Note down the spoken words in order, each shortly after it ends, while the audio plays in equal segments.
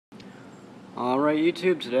Alright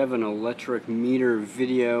YouTube, today I have an electric meter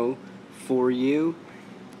video for you.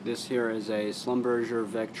 This here is a Schlumberger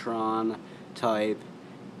Vectron type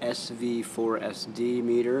SV4SD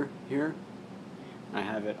meter here. I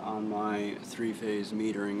have it on my three-phase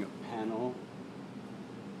metering panel.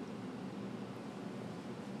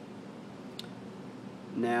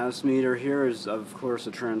 Now this meter here is of course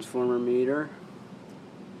a transformer meter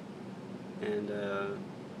and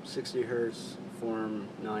 60 Hertz form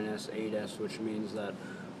 9S 8S, which means that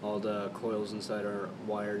all the coils inside are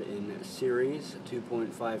wired in series.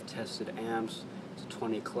 2.5 tested amps, it's a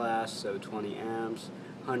 20 class, so 20 amps,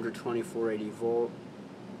 120 480 volt.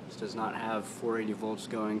 This does not have 480 volts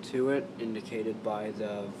going to it, indicated by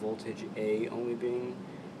the voltage A only being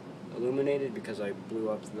illuminated because I blew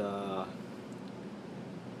up the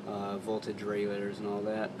voltage regulators and all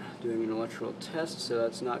that doing an electrical test, so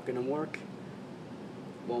that's not going to work.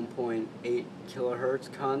 1.8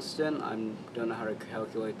 kilohertz constant. I don't know how to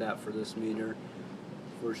calculate that for this meter.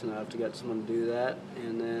 Fortunately, I have to get someone to do that.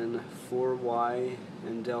 And then 4Y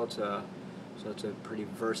and delta. So it's a pretty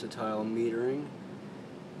versatile metering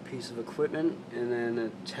piece of equipment. And then a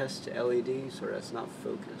test LED. Sorry, that's not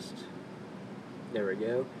focused. There we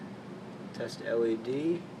go. Test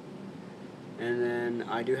LED. And then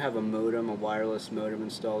I do have a modem, a wireless modem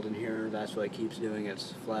installed in here. That's what it keeps doing.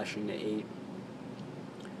 It's flashing to 8.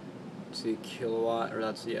 See kilowatt, or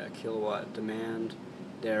that's kilowatt demand.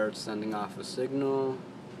 There it's sending off a signal.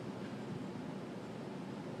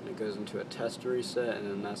 And it goes into a test reset,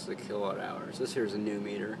 and then that's the kilowatt hours. This here is a new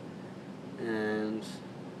meter, and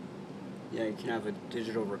yeah, you can have a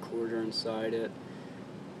digital recorder inside it.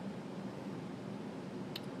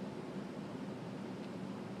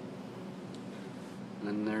 And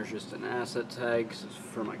then there's just an asset tag. This is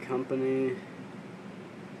for my company.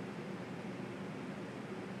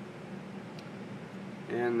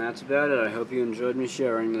 And that's about it. I hope you enjoyed me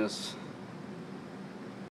sharing this.